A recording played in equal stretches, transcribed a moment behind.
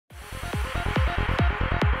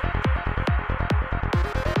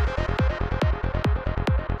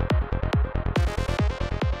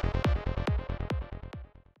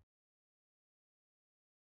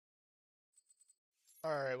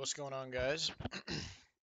Alright, what's going on, guys?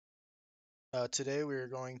 Today we're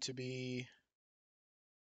going to be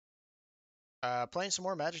playing some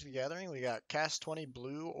more Magic the Gathering. We got cast 20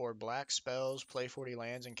 blue or black spells, play 40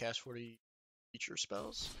 lands, and cast 40 creature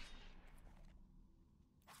spells.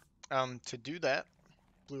 To do that,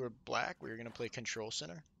 blue or black, we're going to play Control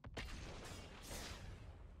Center.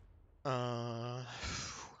 Gonna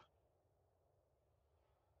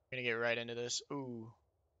get right into this. Ooh,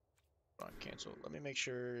 hold on, cancel. Let me make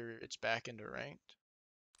sure it's back into ranked.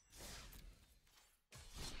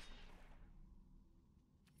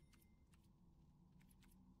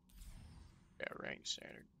 Yeah, ranked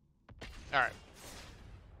standard. Alright.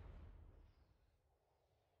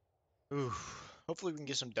 Ooh, hopefully we can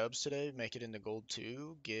get some dubs today, make it into gold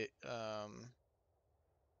 2, get a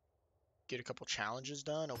couple challenges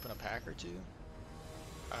done, open a pack or two.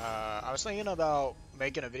 I was thinking about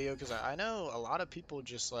making a video because I know a lot of people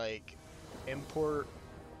just like import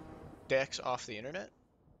decks off the internet,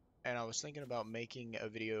 and I was thinking about making a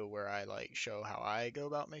video where I like show how I go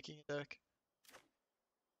about making a deck.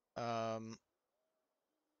 I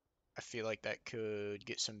feel like that could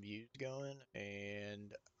get some views going,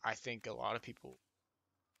 and I think a lot of people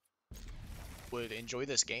would enjoy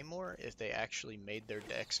this game more if they actually made their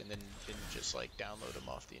decks and then didn't just like download them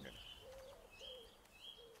off the internet.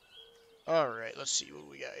 Alright, let's see what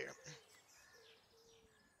we got here.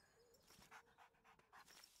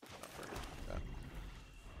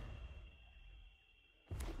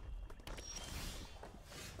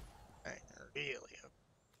 Alright, really?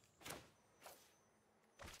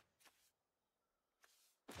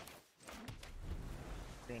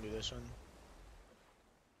 We're gonna do this one.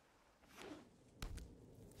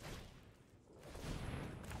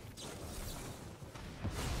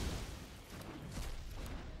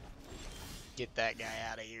 Get that guy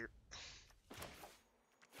out of here.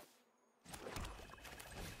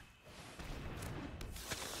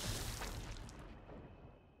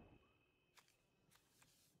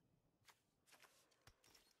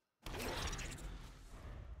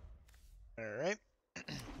 Alright.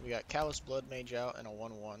 We got Callous Blood Mage out and a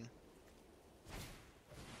 1/1.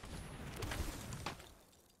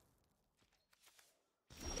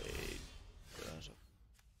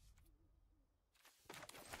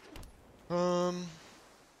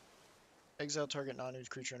 Exile target non-news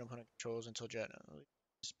creature and opponent controls until Jet.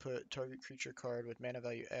 Just put target creature card with mana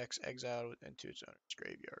value X exiled into its owner's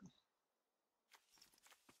graveyard.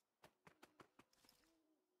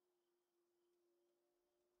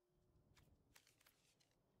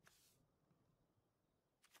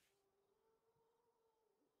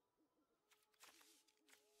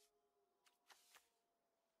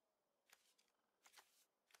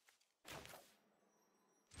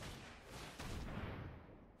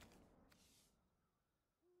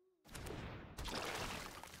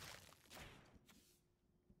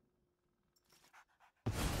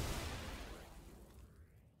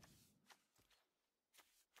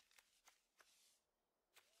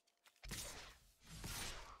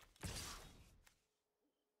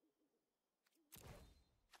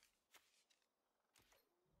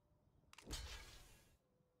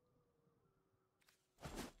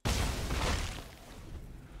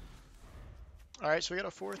 Alright, so we got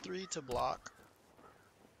a 4/3 to block.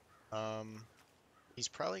 He's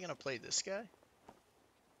probably gonna play this guy.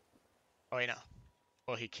 Oh, wait, no.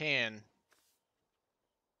 Well, he can.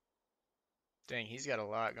 Dang, he's got a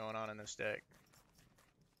lot going on in this deck.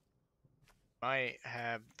 Might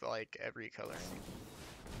have like every color.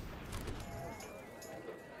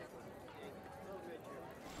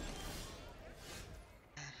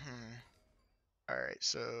 Alright,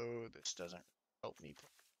 so this doesn't help me play.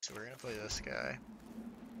 So we're gonna play this guy.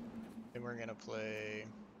 Then we're gonna play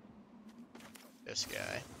this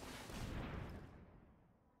guy.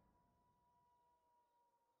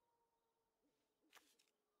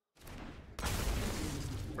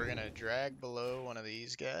 We're gonna drag below one of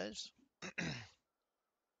these guys.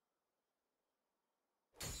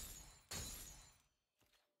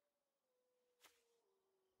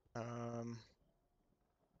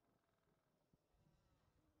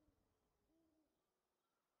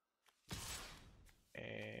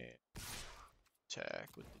 And attack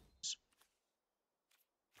with these.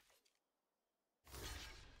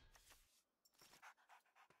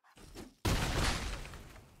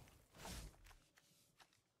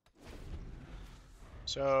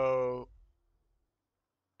 So,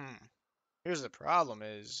 here's the problem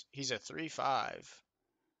is he's a 3/5.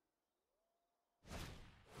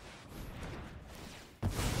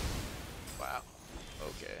 Wow.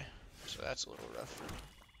 Okay. So that's a little rough.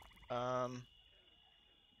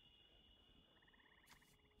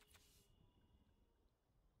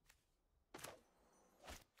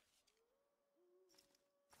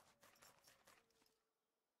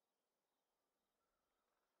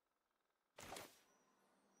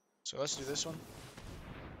 So let's do this one.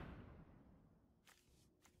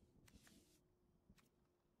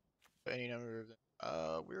 Any number of them.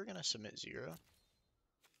 We're gonna submit 0.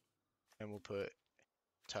 And we'll put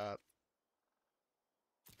top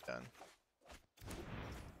done.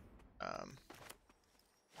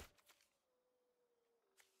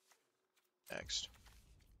 Next.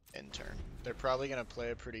 End turn. They're probably gonna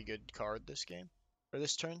play a pretty good card this game, or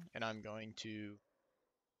this turn, and I'm going to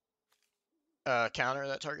counter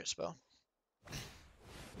that target spell.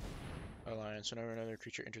 Alliance. Whenever another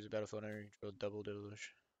creature enters the battlefield, I control double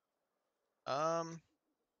deluge.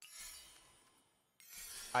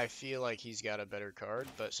 I feel like he's got a better card,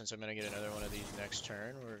 but since I'm gonna get another one of these next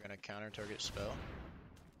turn, we're gonna counter target spell.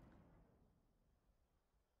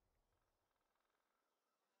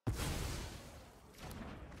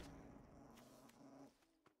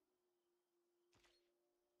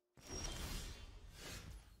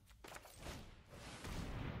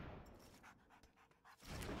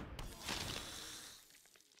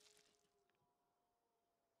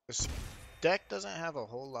 This deck doesn't have a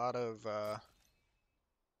whole lot of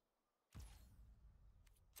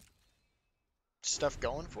stuff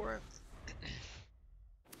going for it.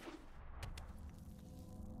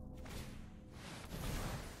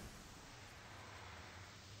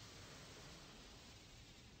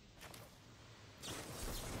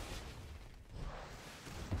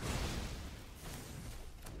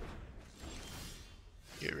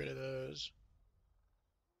 Get rid of those.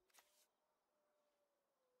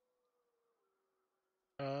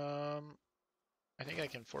 I think I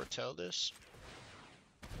can foretell this.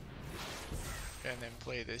 And then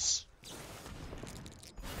play this.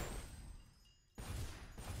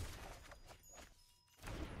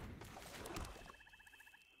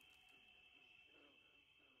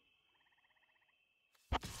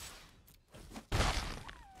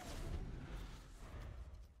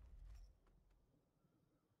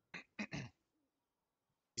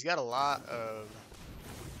 He's got a lot of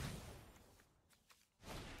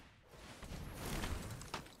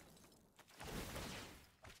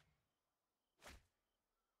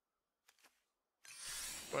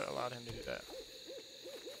what allowed him to do that?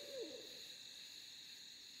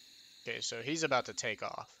 Okay, so he's about to take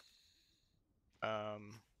off.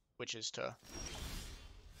 Which is tough.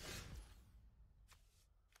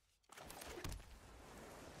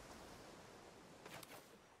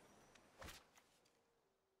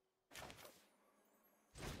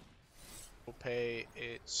 We'll pay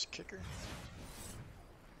its kicker.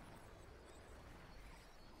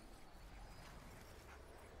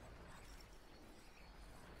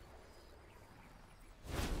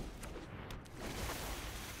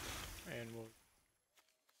 And we'll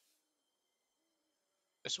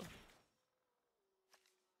this one.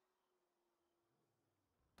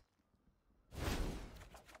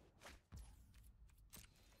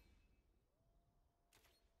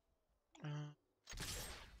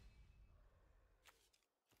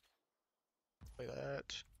 Play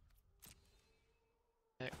that.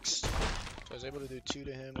 Next. So I was able to do 2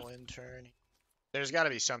 to him. We'll end turn. There's got to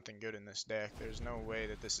be something good in this deck. There's no way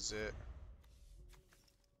that this is it.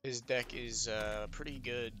 His deck is pretty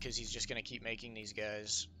good because he's just going to keep making these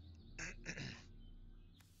guys.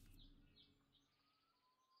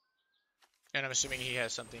 And I'm assuming he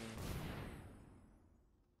has something.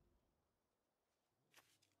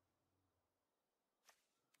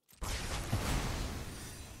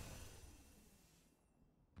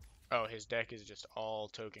 Oh, his deck is just all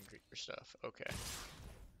token creature stuff. Okay.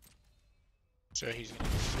 So he's going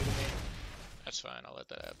to do to me. That's fine. I'll let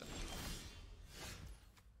that happen.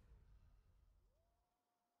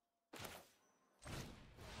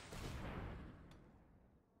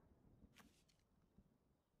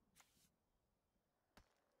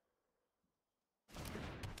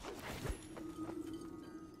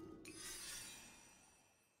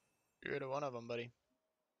 Get rid of one of them, buddy.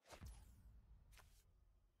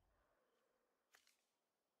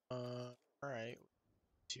 Alright.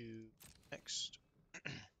 To next.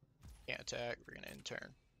 Can't attack. We're gonna end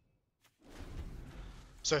turn.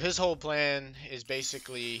 So his whole plan is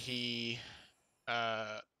basically he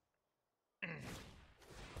we're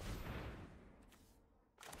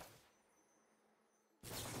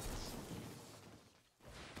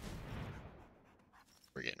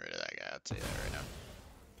getting rid of that guy, I'll tell you that right now.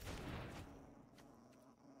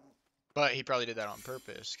 But he probably did that on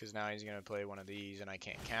purpose, because now he's gonna play one of these and I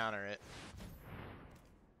can't counter it.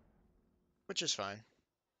 Which is fine.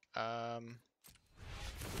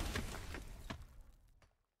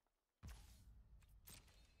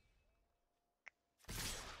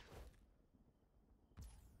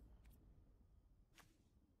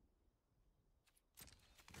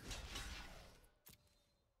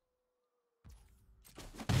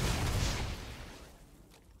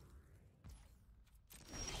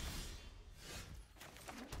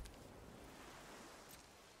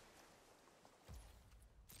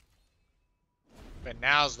 But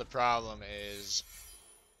now's the problem is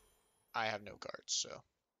I have no cards, so.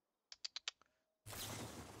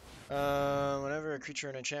 Whenever a creature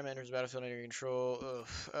or an enchantment enters the battlefield under your control,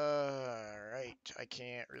 alright, I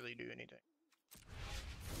can't really do anything.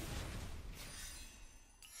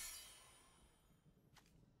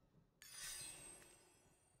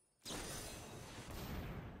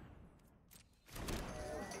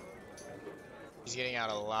 He's getting out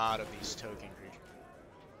a lot of these token creatures.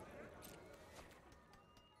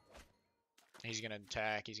 He's gonna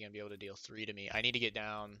attack, he's gonna be able to deal 3 to me. I need to get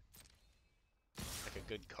down like a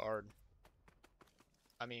good card.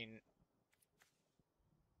 I mean,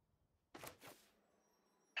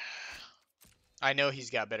 I know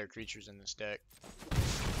he's got better creatures in this deck.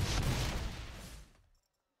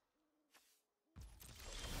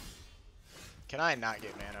 Can I not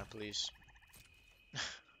get mana, please?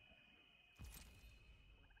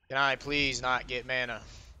 Can I please not get mana?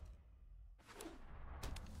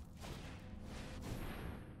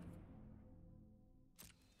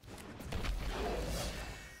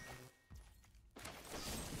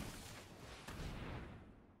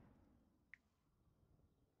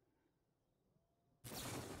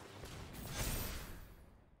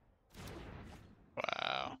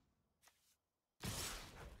 Wow.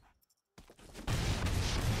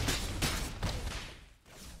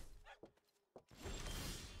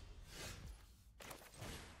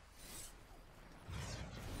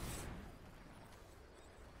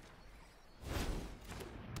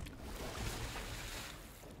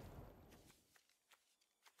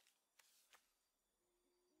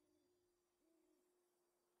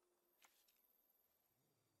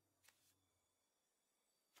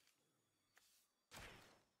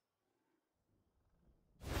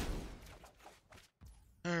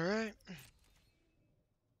 Alright.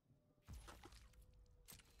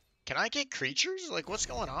 Can I get creatures? Like, what's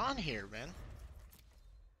going on here, man?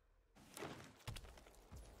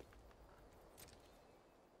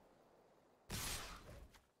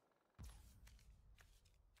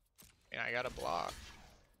 Yeah, I got a block.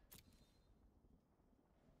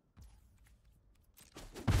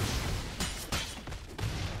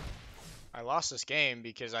 I lost this game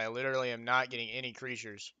because I literally am not getting any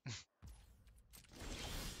creatures.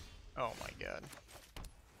 Oh my god.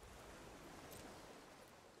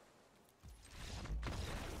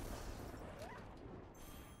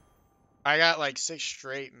 I got like 6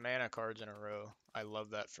 straight mana cards in a row. I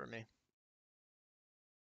love that for me.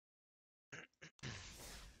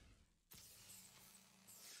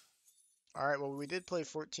 Alright, well we did play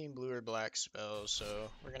 14 blue or black spells, so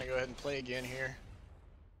we're gonna go ahead and play again here.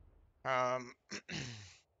 I'm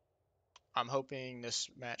hoping this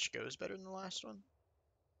match goes better than the last one.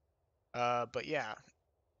 But yeah,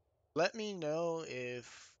 let me know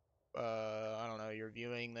if, I don't know, you're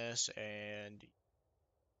viewing this and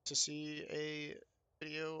to see a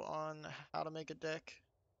video on how to make a deck.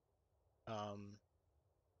 I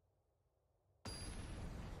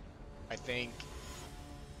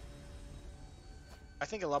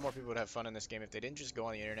think a lot more people would have fun in this game if they didn't just go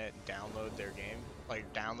on the internet and download their game,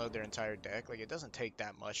 like download their entire deck. Like, it doesn't take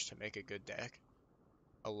that much to make a good deck.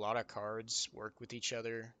 A lot of cards work with each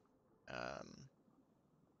other.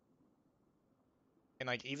 And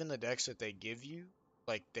like even the decks that they give you,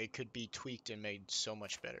 like they could be tweaked and made so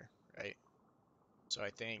much better, right? So I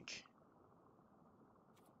think,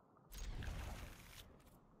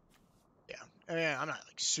 yeah. I mean, I'm not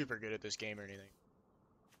like super good at this game or anything.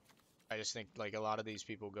 I just think like a lot of these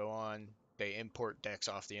people go on, they import decks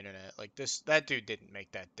off the internet. Like that dude didn't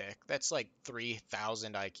make that deck. That's like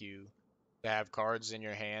 3,000 IQ to have cards in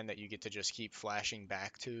your hand that you get to just keep flashing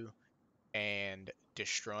back to and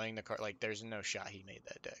destroying the card. Like there's no shot he made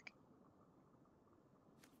that deck.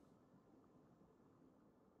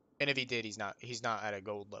 And if he did, he's not at a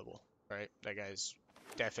gold level, right? That guy's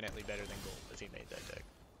definitely better than gold if he made that deck.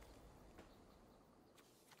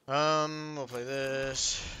 We'll play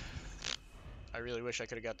this. I really wish I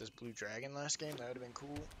could have got this blue dragon last game. That would have been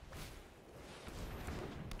cool.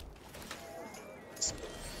 It's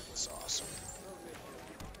awesome.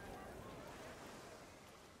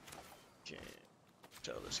 Okay,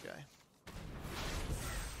 tell this guy.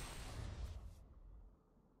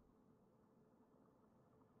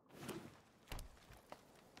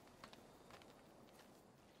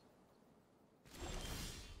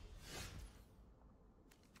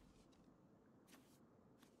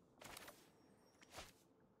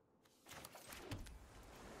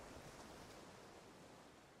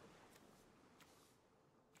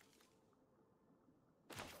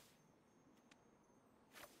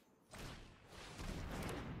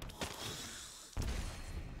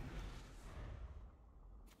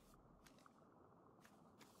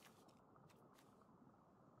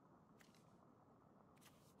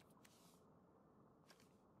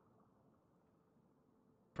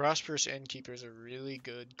 Prosperous Innkeeper is a really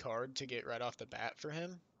good card to get right off the bat for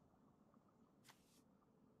him.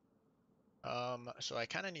 So I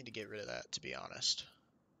kind of need to get rid of that, to be honest.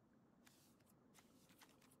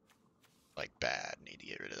 Like, bad, need to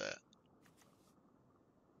get rid of that.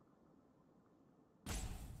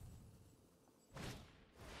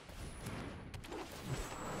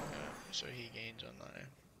 So he gains on there.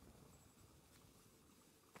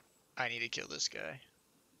 I need to kill this guy.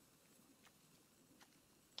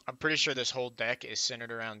 I'm pretty sure this whole deck is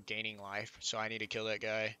centered around gaining life, so I need to kill that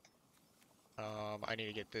guy. I need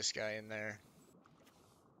to get this guy in there.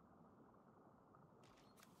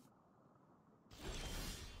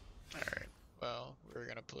 Alright, well, we're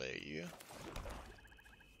gonna play you.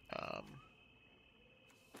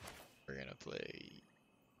 We're gonna play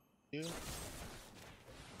you.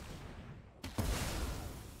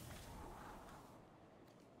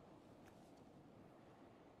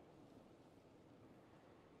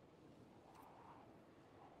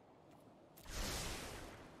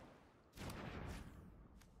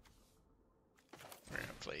 We're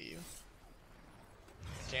gonna play you.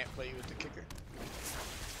 Can't play you with the kicker.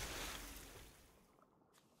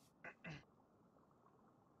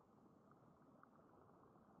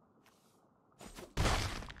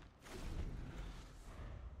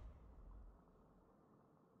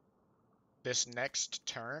 This next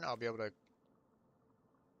turn, I'll be able to...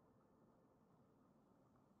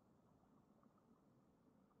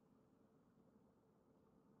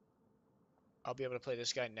 I'll be able to play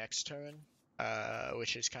this guy next turn,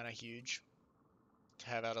 which is kind of huge. To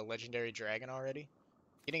have out a legendary dragon already.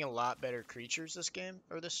 Getting a lot better creatures this game,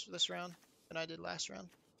 or this round, than I did last round.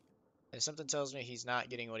 And something tells me he's not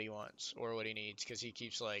getting what he wants, or what he needs, because he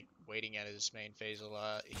keeps, like, waiting at his main phase a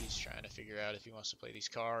lot. He's trying to figure out if he wants to play these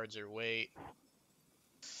cards, or wait.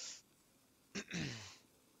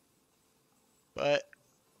 But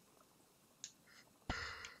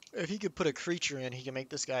if he could put a creature in, he can make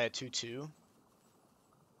this guy a 2/2.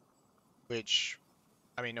 Which,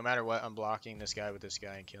 I mean, no matter what, I'm blocking this guy with this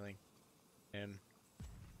guy and killing him.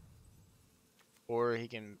 Or he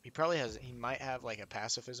might have like a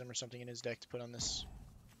pacifism or something in his deck to put on this.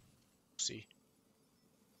 We'll see.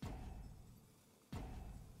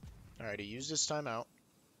 Alright, he used his timeout.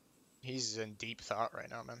 He's in deep thought right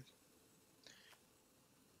now, man.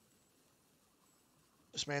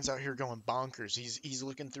 This man's out here going bonkers. He's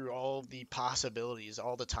looking through all the possibilities,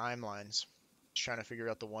 all the timelines. He's trying to figure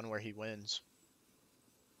out the one where he wins.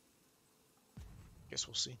 Guess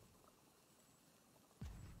we'll see.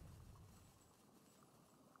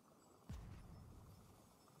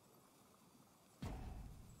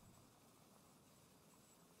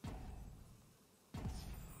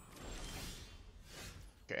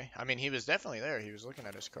 Okay, I mean, he was definitely there. He was looking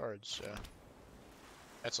at his cards, so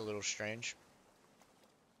that's a little strange.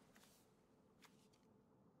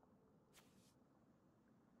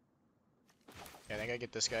 Yeah, I think I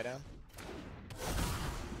get this guy down.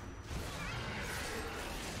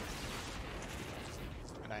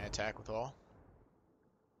 And I attack with all.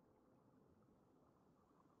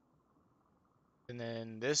 And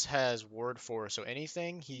then this has Ward 4, so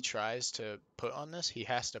anything he tries to put on this, he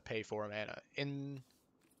has to pay 4 mana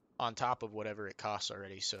on top of whatever it costs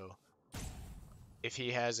already. So if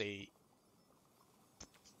he has a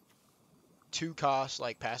 2-cost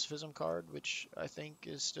like pacifism card, which I think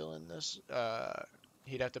is still in this,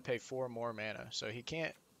 he'd have to pay 4 more mana. So he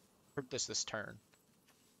can't hurt this turn.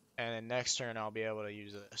 And then next turn I'll be able to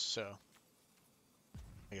use this. So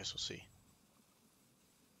I guess we'll see.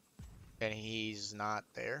 And he's not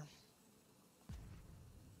there.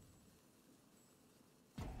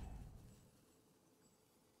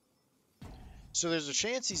 So there's a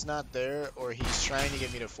chance he's not there, or he's trying to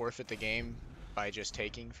get me to forfeit the game by just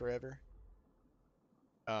taking forever.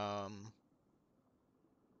 But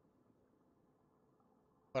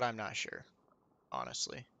I'm not sure,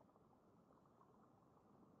 honestly.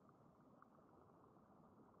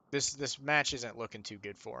 This match isn't looking too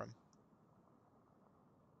good for him.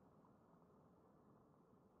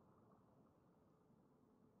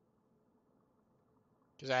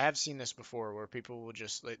 Because I have seen this before where people will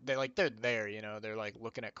just, they're there, you know, they're like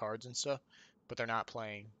looking at cards and stuff, but they're not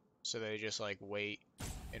playing. So they just like wait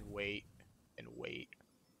and wait and wait.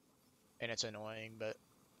 And it's annoying, but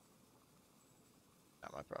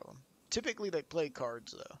not my problem. Typically they play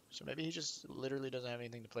cards though, so maybe he just literally doesn't have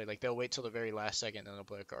anything to play. Like they'll wait till the very last second and then they'll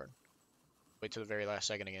play a card. Wait till the very last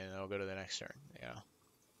second again and they'll go to the next turn, yeah.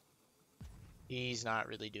 He's not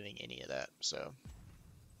really doing any of that, so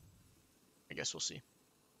I guess we'll see.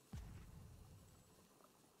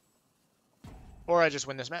 Or I just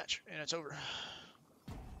win this match, and it's over.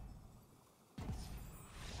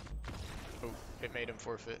 It made him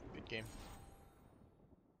forfeit. Good game.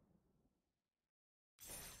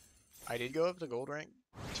 I did go up to gold rank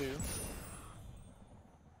 2.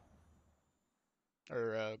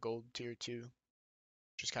 Or gold tier 2.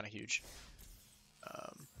 Which is kind of huge.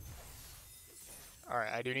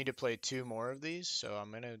 Alright, I do need to play 2 more of these, so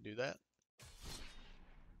I'm gonna do that.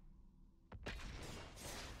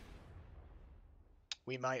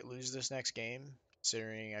 We might lose this next game,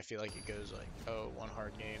 considering I feel like it goes like, oh, one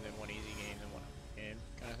hard game, then one easy game, then one game,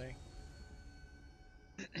 kind of thing.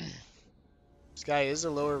 This guy is a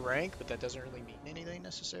lower rank, but that doesn't really mean anything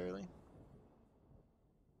necessarily.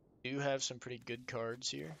 Do have some pretty good cards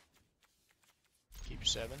here. Keep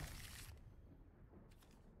 7.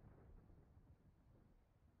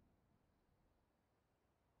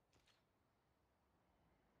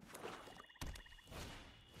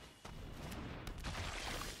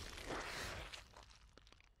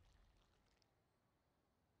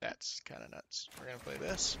 That's kind of nuts. We're gonna play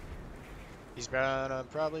this. He's gonna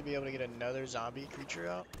probably be able to get another zombie creature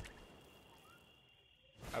out.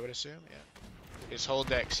 I would assume, yeah. His whole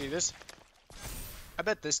deck. See this? I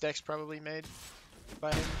bet this deck's probably made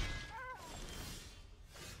by him.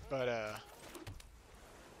 But,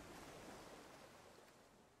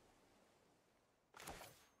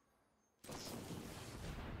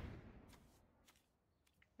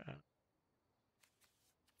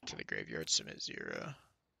 to the graveyard, submit 0.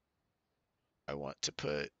 I want to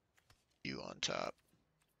put you on top.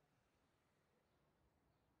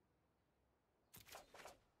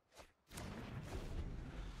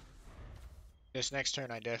 This next turn,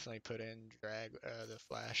 I definitely put in drag the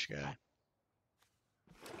flash guy.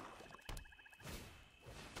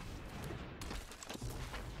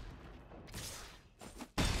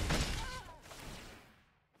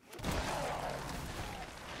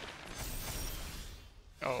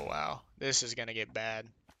 Oh wow, this is gonna get bad.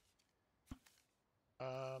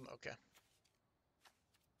 Okay.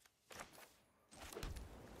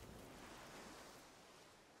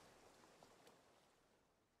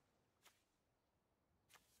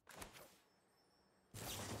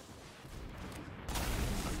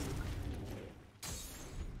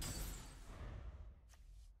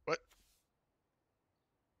 What?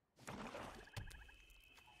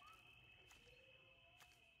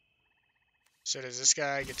 So does this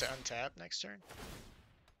guy get to untap next turn?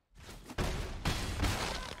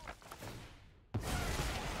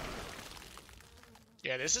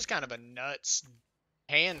 Yeah, this is kind of a nuts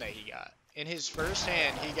hand that he got. In his first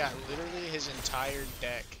hand, he got literally his entire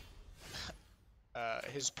deck.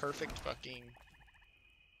 His perfect fucking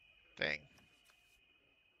thing.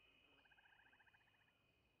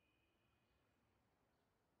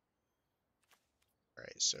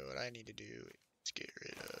 Alright, so what I need to do is get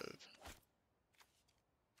rid of...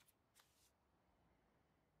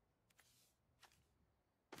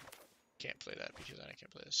 Can't play that because I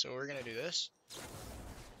can't play this. So we're gonna do this.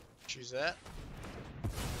 Choose that.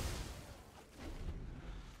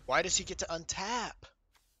 Why does he get to untap?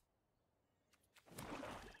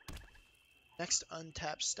 Next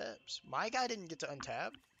untap steps. My guy didn't get to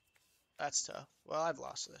untap? That's tough. Well, I've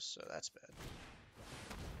lost this, so that's bad.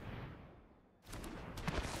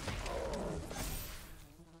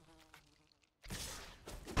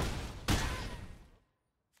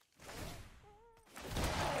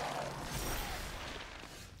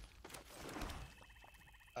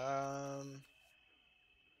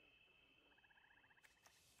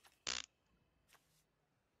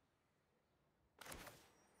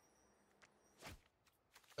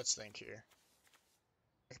 Let's think here.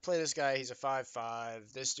 I can play this guy, he's a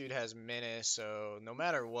 5/5. This dude has menace, so no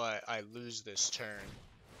matter what, I lose this turn.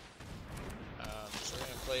 So we're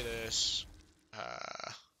gonna play this.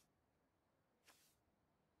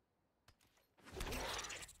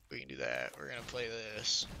 We can do that. We're gonna play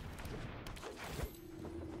this.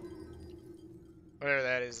 Whatever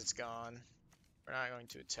that is, it's gone. We're not going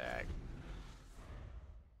to attack.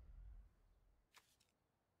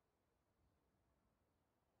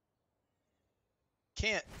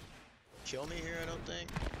 Can't kill me here, I don't think.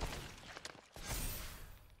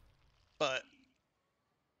 But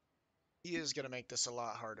he is going to make this a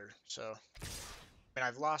lot harder. So, I mean,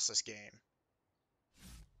 I've lost this game.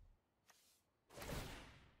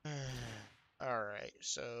 Alright,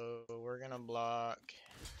 so we're going to block.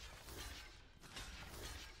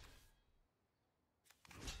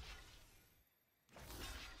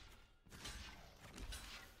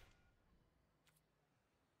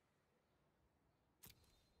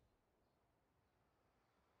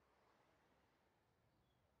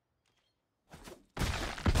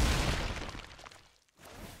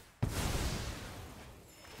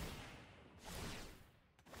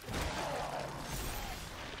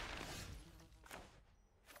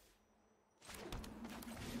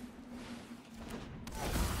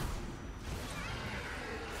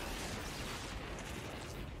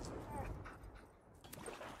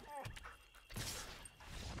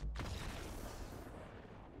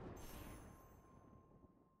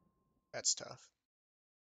 That's tough.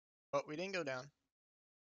 But we didn't go down.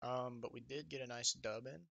 But we did get a nice dub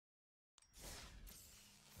in.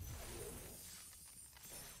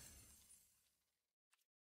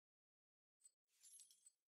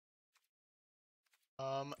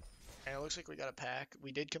 And it looks like we got a pack.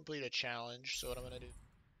 We did complete a challenge, so what I'm gonna do,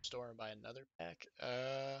 store and buy another pack.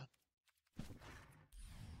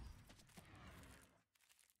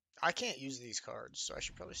 I can't use these cards, so I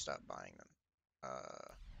should probably stop buying them.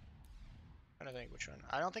 Trying to think which one.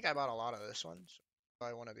 I don't think I bought a lot of this one, so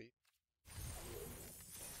buy one of these.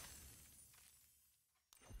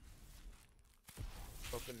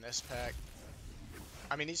 Open this pack.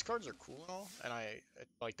 I mean, these cards are cool and all, and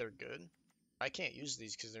like they're good. I can't use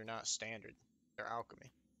these because they're not standard. They're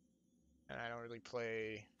alchemy, and I don't really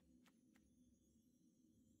play.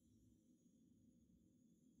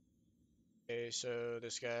 Okay, so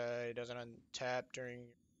this guy doesn't untap during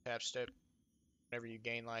tap step. Whenever you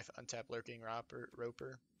gain life, untap Lurking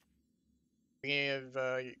Roper. Beginning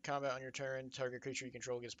of combat on your turn, target creature you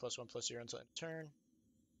control gets +1/+0 until end of turn.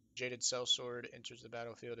 Jaded Sellsword enters the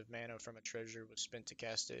battlefield. If mana from a treasure was spent to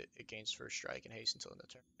cast it, it gains first strike and haste until end of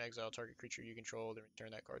turn. Exile target creature you control, then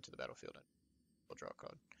return that card to the battlefield and we'll draw a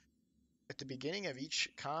card. At the beginning of each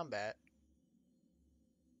combat,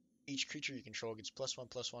 each creature you control gets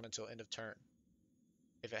 +1/+1 until end of turn.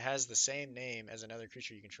 If it has the same name as another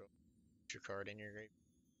creature you control, put your card in your grave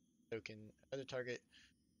token. Other target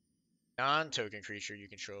non-token creature you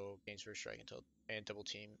control gains first strike until and double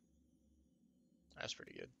team. That's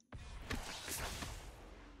pretty good.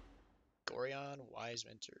 Gorion, Wise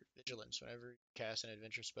Mentor, Vigilance. Whenever you cast an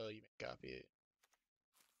adventure spell, you may copy it.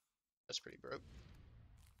 That's pretty broke.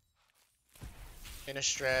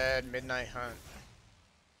 Innistrad, Midnight Hunt.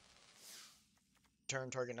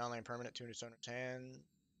 Turn target non-land permanent to its owner's hand.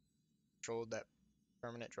 Controlled that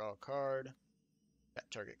permanent, draw a card.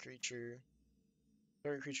 That target creature.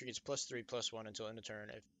 Target creature gets +3/+1 until end of turn.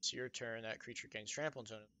 If it's your turn, that creature gains trample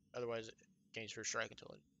until otherwise it gains first strike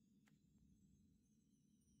until end.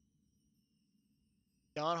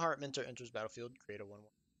 Dawnhart Mentor enters battlefield. Create a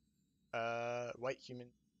 1/1. White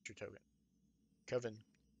human creature token. Coven.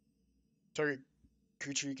 Target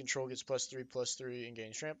creature you control gets +3/+3 and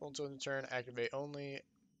gains trample until end of turn. Activate only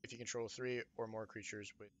if you control 3 or more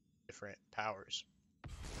creatures with different powers.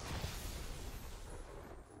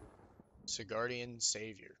 Sigardian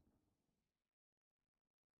Savior.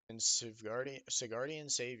 When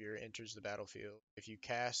Sigardian Savior enters the battlefield, if you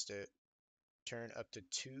cast it, turn up to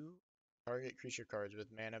 2 target creature cards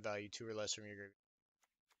with mana value 2 or less from your graveyard.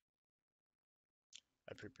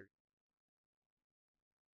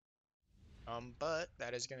 But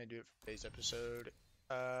that is going to do it for today's episode.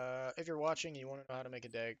 If you're watching and you want to know how to make a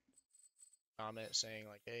deck, comment saying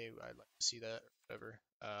like, hey, I'd like to see that, or whatever.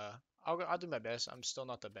 I'll do my best. I'm still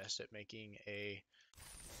not the best at making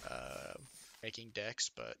decks,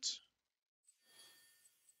 but this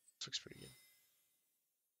looks pretty good.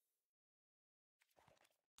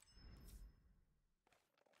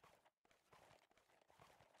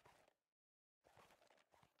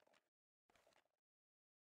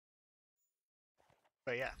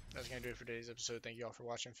 But yeah, that's gonna do it for today's episode. Thank you all for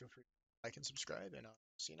watching. Feel free to like and subscribe, and I'll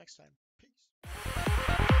see you next time. Peace.